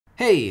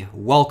Hey,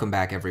 welcome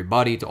back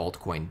everybody to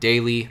Altcoin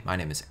Daily. My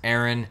name is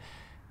Aaron.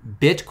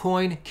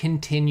 Bitcoin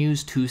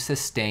continues to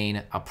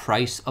sustain a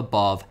price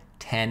above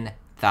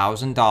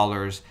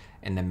 $10,000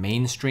 and the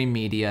mainstream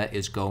media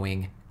is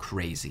going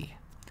crazy.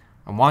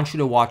 I want you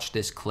to watch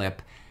this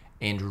clip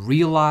and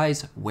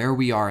realize where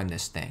we are in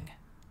this thing.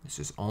 This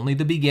is only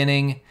the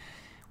beginning.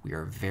 We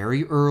are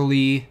very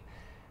early.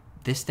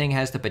 This thing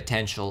has the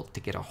potential to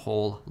get a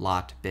whole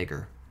lot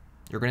bigger.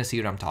 You're going to see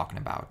what I'm talking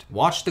about.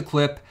 Watch the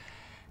clip.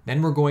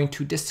 Then we're going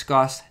to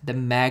discuss the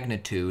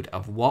magnitude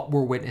of what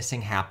we're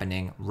witnessing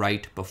happening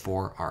right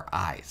before our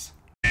eyes.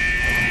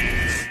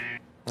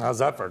 How's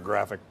that for a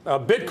graphic?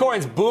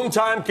 Bitcoin's boom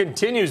time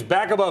continues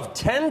back above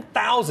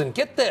 10,000.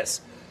 Get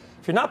this.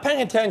 If you're not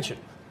paying attention,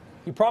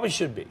 you probably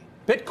should be.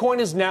 Bitcoin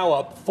is now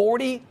up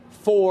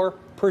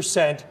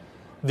 44%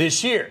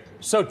 this year.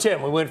 So,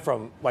 Tim, we went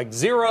from like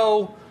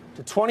 0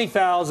 to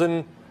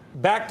 20,000,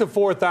 back to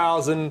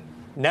 4,000,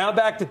 now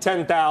back to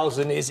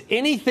 10,000. Is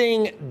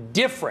anything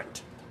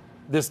different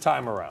this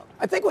time around?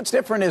 I think what's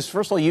different is,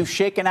 first of all, you've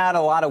shaken out a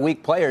lot of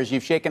weak players.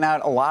 You've shaken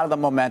out a lot of the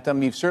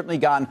momentum. You've certainly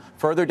gone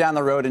further down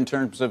the road in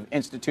terms of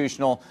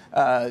institutional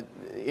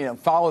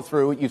follow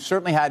through. You've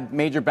certainly had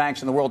major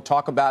banks in the world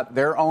talk about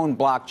their own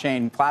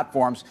blockchain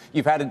platforms.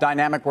 You've had a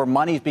dynamic where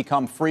money's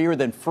become freer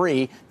than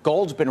free.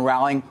 Gold's been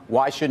rallying.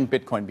 Why shouldn't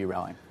Bitcoin be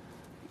rallying?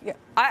 Yeah,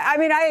 I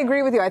mean, I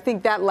agree with you. I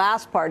think that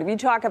last part, if you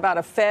talk about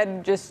a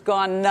Fed just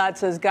gone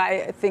nuts as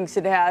Guy thinks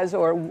it has,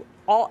 or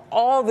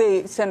all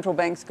the central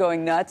banks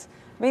going nuts,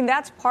 I mean,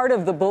 that's part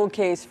of the bull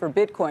case for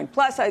Bitcoin,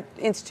 plus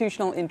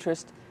institutional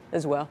interest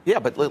as well. Yeah,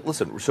 but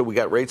listen, so we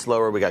got rates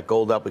lower, we got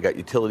gold up, we got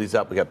utilities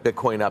up, we got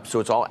Bitcoin up, so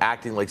it's all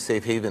acting like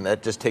safe haven.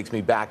 That just takes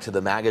me back to the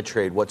MAGA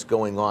trade, what's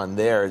going on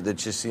there. That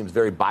just seems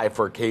very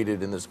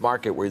bifurcated in this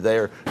market where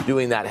they're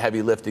doing that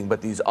heavy lifting,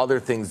 but these other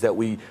things that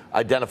we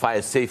identify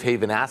as safe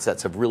haven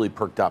assets have really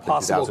perked up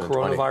Possible in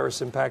 2020.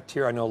 coronavirus impact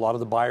here. I know a lot of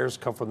the buyers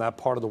come from that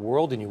part of the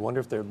world, and you wonder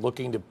if they're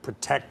looking to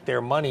protect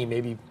their money,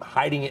 maybe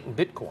hiding it in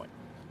Bitcoin.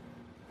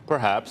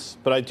 Perhaps,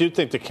 but I do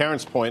think, to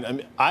Karen's point,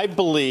 I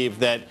believe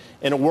that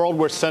in a world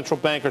where central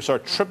bankers are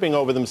tripping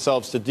over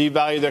themselves to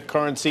devalue their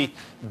currency,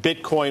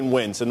 Bitcoin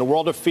wins. In the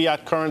world of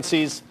fiat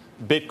currencies,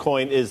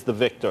 Bitcoin is the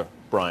victor,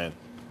 Brian.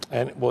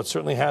 And, well, it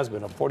certainly has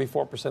been, up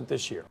 44%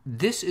 this year.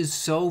 This is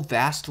so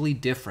vastly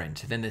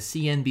different than the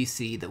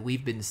CNBC that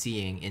we've been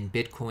seeing in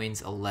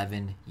Bitcoin's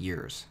 11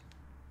 years.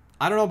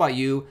 I don't know about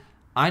you,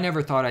 I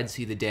never thought I'd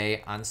see the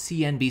day on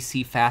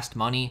CNBC Fast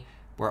Money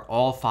where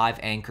all 5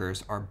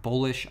 anchors are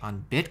bullish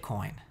on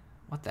Bitcoin.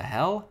 What the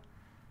hell?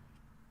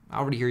 I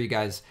already hear you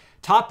guys.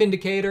 Top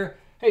indicator.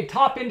 Hey,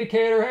 top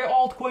indicator. Hey,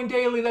 Altcoin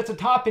Daily, that's a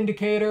top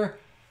indicator.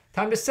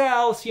 Time to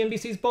sell.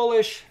 CNBC's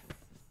bullish.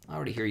 I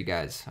already hear you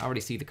guys. I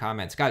already see the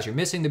comments. Guys, you're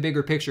missing the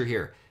bigger picture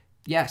here.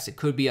 Yes, it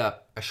could be a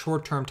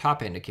short-term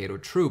top indicator,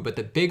 true, but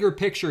the bigger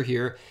picture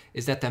here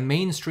is that the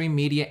mainstream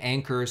media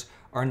anchors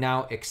are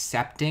now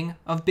accepting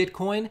of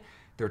Bitcoin.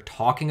 They're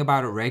talking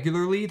about it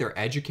regularly. They're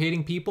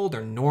educating people.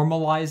 They're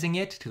normalizing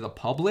it to the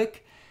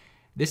public.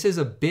 This is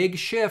a big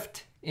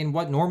shift in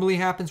what normally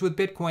happens with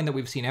Bitcoin that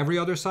we've seen every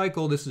other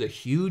cycle. This is a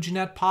huge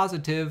net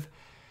positive.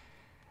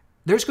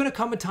 There's going to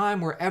come a time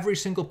where every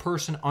single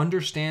person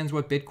understands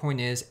what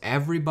Bitcoin is.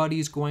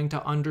 Everybody's going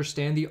to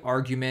understand the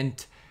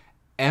argument.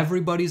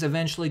 Everybody's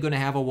eventually going to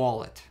have a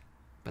wallet.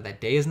 But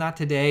that day is not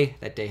today.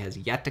 That day has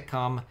yet to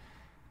come.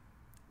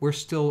 We're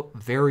still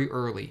very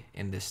early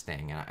in this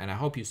thing, and I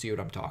hope you see what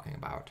I'm talking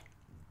about.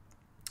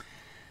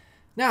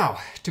 Now,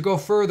 to go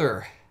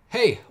further,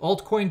 hey,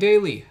 Altcoin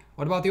Daily,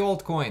 what about the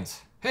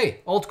altcoins?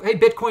 Hey,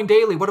 Bitcoin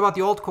Daily, what about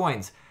the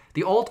altcoins?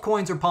 The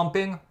altcoins are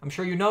pumping. I'm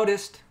sure you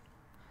noticed.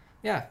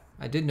 Yeah,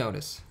 I did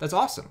notice. That's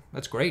awesome.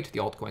 That's great. The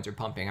altcoins are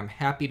pumping. I'm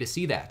happy to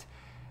see that.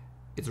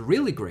 It's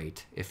really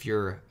great if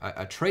you're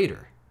a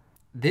trader.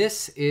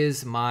 This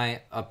is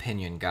my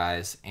opinion,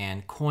 guys,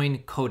 and Coin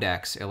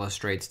Codex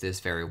illustrates this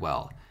very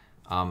well.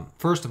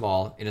 First of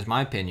all, it is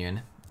my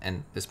opinion,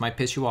 and this might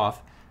piss you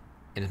off,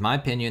 it is my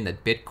opinion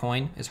that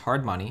Bitcoin is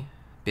hard money,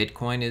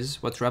 Bitcoin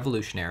is what's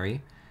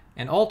revolutionary,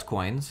 and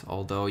altcoins,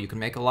 although you can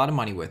make a lot of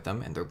money with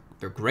them, and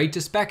they're great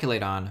to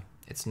speculate on,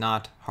 it's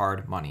not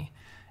hard money.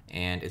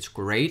 And it's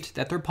great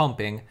that they're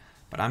pumping,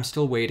 but I'm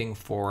still waiting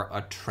for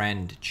a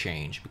trend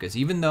change, because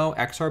even though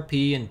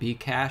XRP and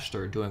Bcash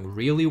are doing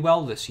really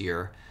well this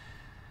year,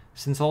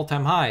 since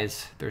all-time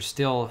highs, they're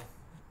still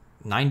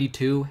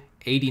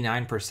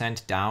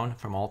 89% down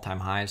from all-time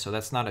highs, so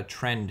that's not a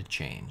trend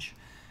change.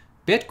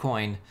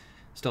 Bitcoin,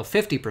 still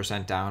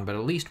 50% down, but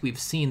at least we've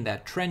seen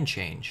that trend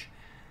change.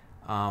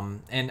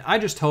 And I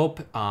just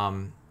hope,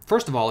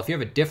 first of all, if you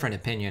have a different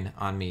opinion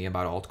on me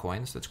about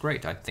altcoins, that's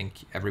great. I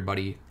think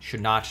everybody should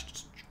not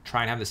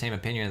try and have the same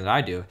opinion that I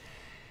do.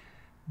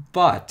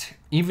 But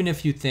even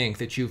if you think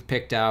that you've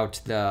picked out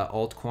the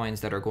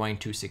altcoins that are going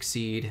to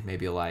succeed,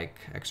 maybe like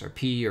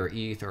XRP or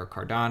ETH or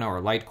Cardano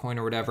or Litecoin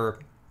or whatever,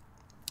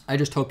 I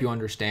just hope you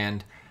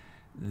understand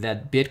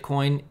that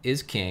Bitcoin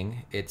is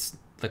king. It's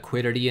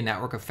liquidity and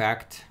network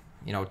effect,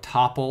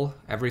 topple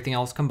everything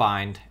else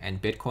combined,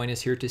 and Bitcoin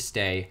is here to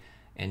stay.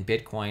 and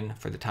Bitcoin,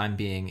 for the time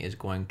being, is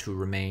going to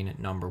remain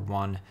number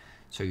one.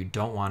 So you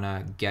don't want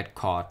to get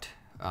caught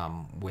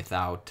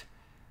without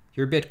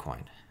your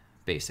Bitcoin,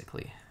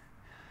 basically.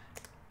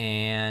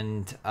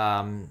 And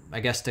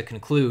I guess to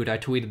conclude, I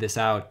tweeted this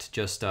out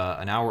just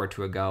an hour or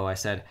two ago. I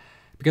said,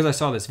 because I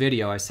saw this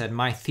video, I said,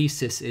 my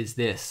thesis is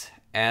this: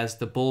 as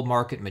the bull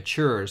market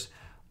matures,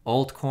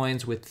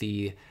 altcoins with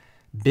the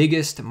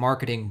biggest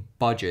marketing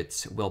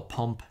budgets will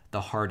pump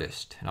the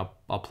hardest. And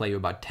I'll play you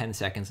about 10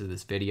 seconds of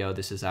this video.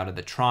 This is out of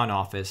the Tron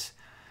office.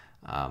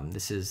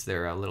 This is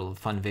their little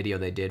fun video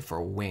they did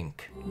for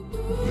Wink.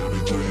 Let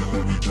me tell you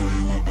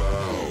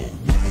about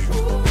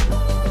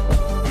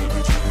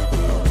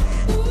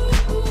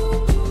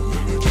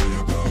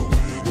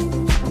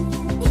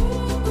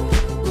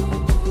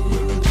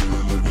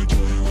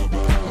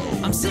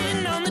I'm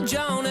sitting on the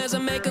Joan as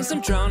I'm making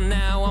some Tron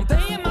now. I'm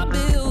paying my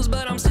bills,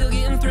 but I'm still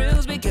getting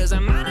thrills because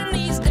I'm mining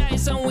these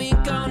dice on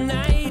Wink all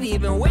night.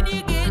 Even when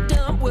you get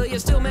dumped, well, you're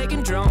still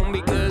making drone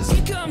because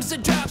here comes the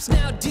drops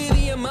now.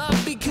 Divvy 'em up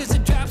because the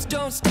drops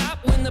don't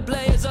stop when the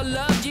players are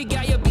loved. You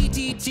got your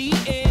BTT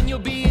and your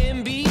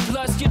BNB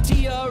plus your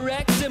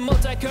TRX and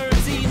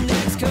multi-currency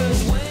next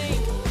cause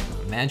Wink.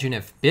 Imagine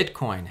if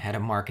Bitcoin had a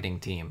marketing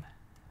team,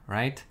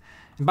 right?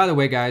 And by the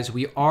way, guys,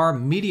 we are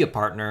media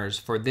partners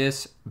for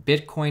this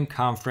Bitcoin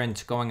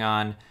conference going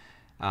on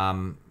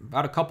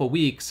about a couple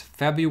weeks,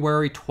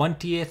 February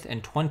 20th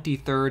and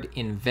 23rd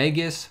in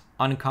Vegas,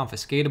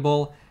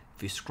 Unconfiscatable.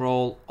 If you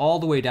scroll all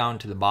the way down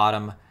to the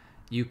bottom,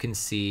 you can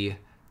see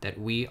that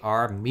we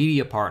are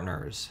media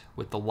partners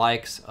with the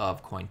likes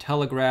of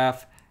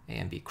Cointelegraph,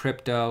 AMB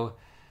Crypto,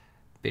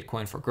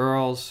 Bitcoin for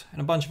Girls,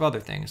 and a bunch of other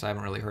things I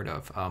haven't really heard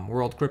of.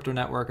 World Crypto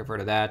Network, I've heard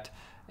of that,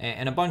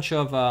 and a bunch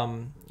of,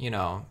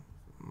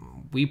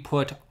 we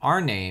put our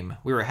name,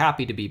 we were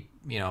happy to be,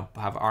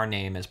 have our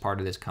name as part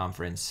of this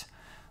conference,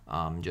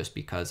 just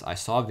because I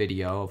saw a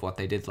video of what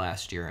they did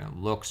last year and it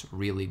looks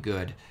really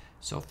good.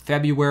 So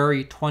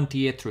February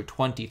 20th through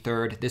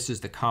 23rd, this is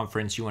the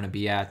conference you want to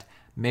be at.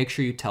 Make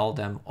sure you tell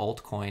them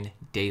Altcoin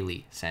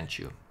Daily sent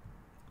you.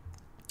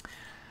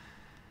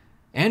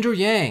 Andrew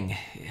Yang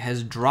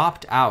has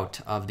dropped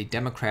out of the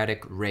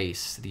Democratic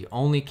race. The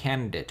only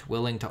candidate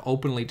willing to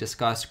openly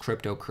discuss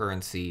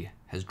cryptocurrency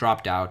has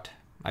dropped out.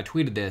 I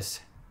tweeted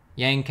this.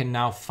 Yang can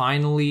now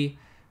finally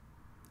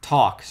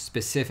talk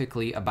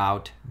specifically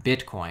about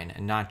Bitcoin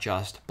and not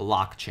just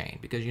blockchain,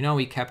 because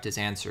he kept his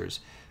answers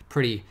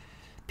pretty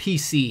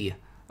PC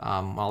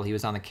while he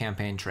was on the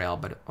campaign trail,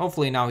 but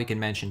hopefully now he can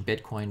mention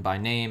Bitcoin by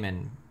name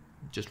and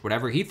just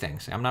whatever he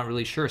thinks. I'm not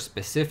really sure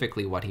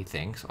specifically what he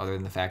thinks, other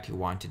than the fact he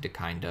wanted to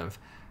kind of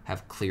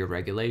have clear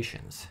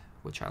regulations,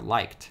 which I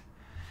liked.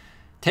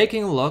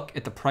 Taking a look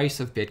at the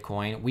price of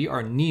Bitcoin, we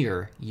are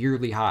near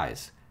yearly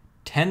highs,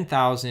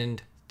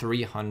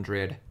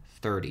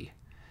 10,330.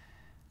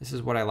 This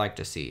is what I like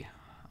to see.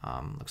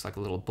 Looks like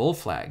a little bull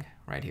flag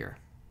right here.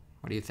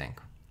 What do you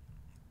think?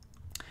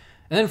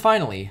 And then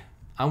finally,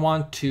 I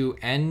want to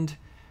end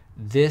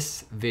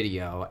this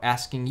video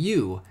asking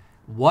you,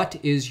 what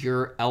is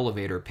your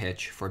elevator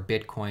pitch for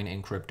Bitcoin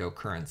and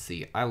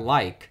cryptocurrency? I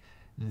like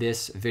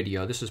this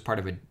video. This was part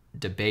of a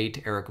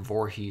debate Eric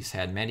Voorhees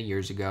had many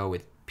years ago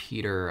with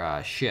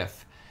Peter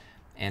Schiff.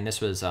 And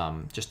this was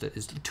just a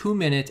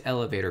 2-minute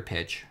elevator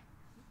pitch.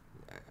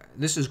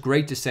 This is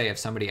great to say if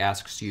somebody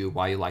asks you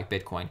why you like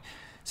Bitcoin.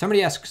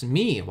 Somebody asks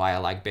me why I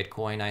like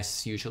Bitcoin, I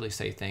usually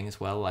say things,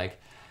 well, like,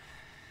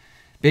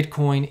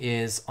 Bitcoin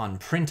is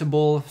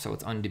unprintable, so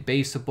it's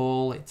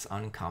undebasable, it's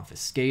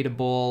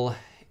unconfiscatable,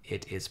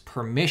 it is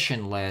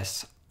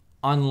permissionless,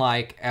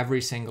 unlike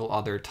every single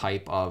other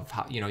type of,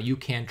 you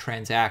can't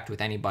transact with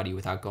anybody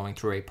without going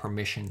through a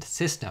permissioned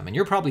system. And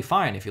you're probably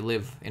fine if you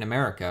live in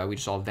America. We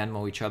just all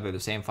Venmo each other the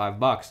same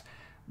 $5.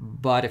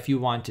 But if you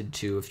wanted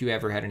to, if you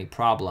ever had any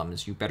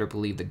problems, you better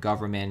believe the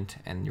government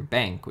and your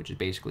bank, which is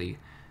basically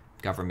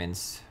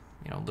government's,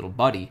 little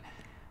buddy,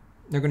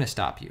 they're going to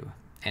stop you.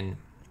 And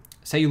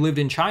say you lived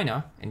in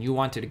China and you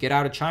wanted to get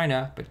out of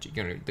China, but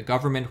the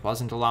government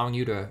wasn't allowing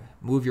you to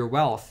move your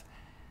wealth.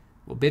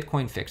 Well,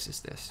 Bitcoin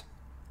fixes this.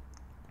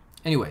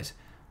 Anyways,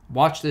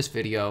 watch this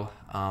video.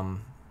 I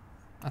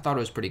thought it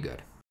was pretty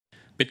good.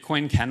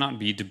 Bitcoin cannot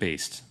be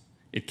debased.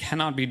 It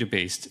cannot be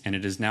debased, and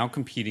it is now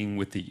competing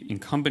with the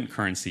incumbent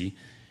currency,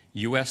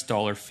 US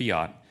dollar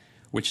fiat,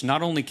 which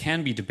not only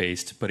can be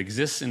debased, but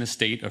exists in a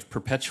state of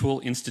perpetual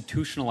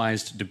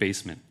institutionalized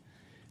debasement.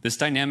 This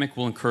dynamic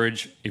will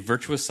encourage a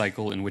virtuous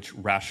cycle in which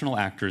rational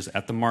actors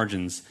at the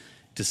margins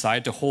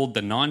decide to hold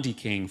the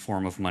non-decaying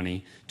form of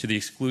money to the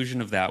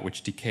exclusion of that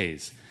which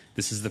decays.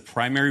 This is the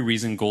primary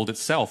reason gold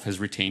itself has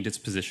retained its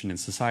position in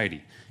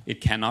society.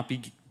 It cannot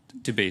be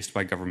debased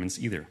by governments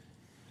either.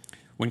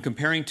 When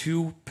comparing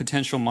two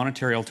potential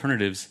monetary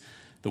alternatives,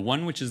 the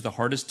one which is the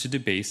hardest to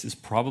debase is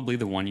probably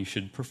the one you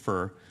should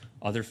prefer,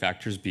 other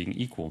factors being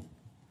equal.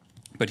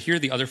 But here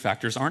the other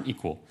factors aren't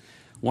equal.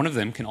 One of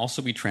them can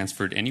also be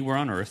transferred anywhere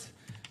on Earth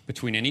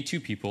between any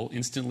two people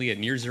instantly at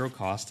near zero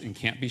cost and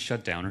can't be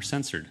shut down or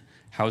censored.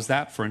 How's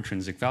that for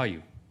intrinsic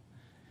value?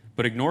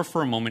 But ignore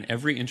for a moment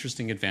every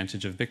interesting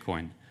advantage of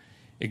Bitcoin.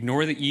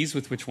 Ignore the ease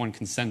with which one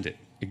can send it.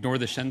 Ignore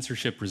the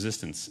censorship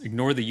resistance.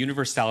 Ignore the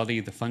universality,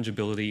 the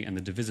fungibility, and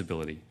the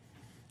divisibility.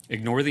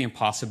 Ignore the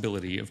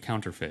impossibility of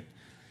counterfeit.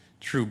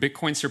 True,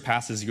 Bitcoin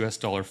surpasses US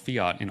dollar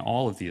fiat in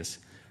all of these,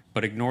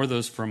 but ignore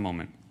those for a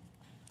moment.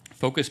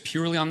 Focus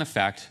purely on the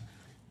fact,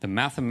 the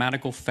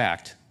mathematical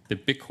fact,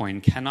 that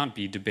Bitcoin cannot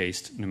be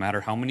debased no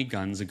matter how many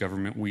guns a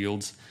government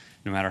wields,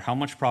 no matter how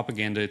much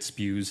propaganda it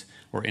spews,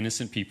 or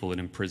innocent people it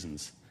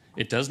imprisons.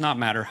 It does not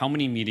matter how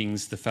many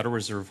meetings the Federal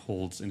Reserve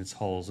holds in its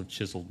halls of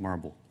chiseled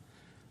marble.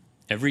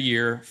 Every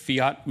year,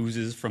 fiat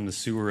oozes from the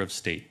sewer of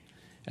state.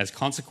 As a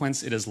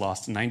consequence, it has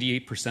lost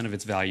 98% of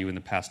its value in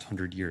the past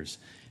 100 years.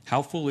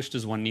 How foolish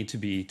does one need to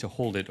be to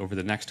hold it over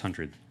the next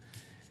 100?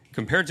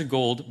 Compared to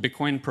gold,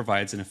 Bitcoin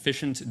provides an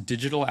efficient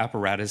digital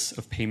apparatus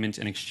of payment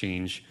and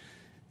exchange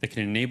that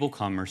can enable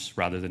commerce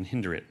rather than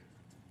hinder it.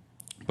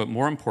 But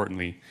more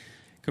importantly,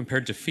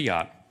 compared to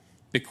fiat,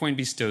 Bitcoin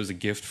bestows a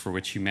gift for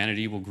which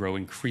humanity will grow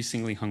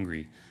increasingly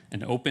hungry,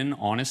 an open,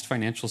 honest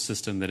financial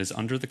system that is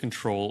under the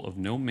control of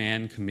no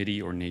man,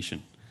 committee, or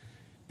nation.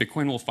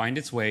 Bitcoin will find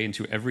its way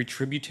into every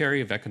tributary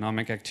of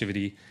economic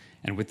activity,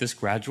 and with this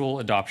gradual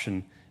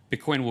adoption,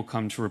 Bitcoin will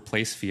come to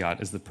replace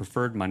fiat as the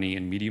preferred money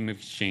and medium of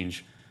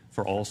exchange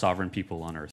for all sovereign people on Earth.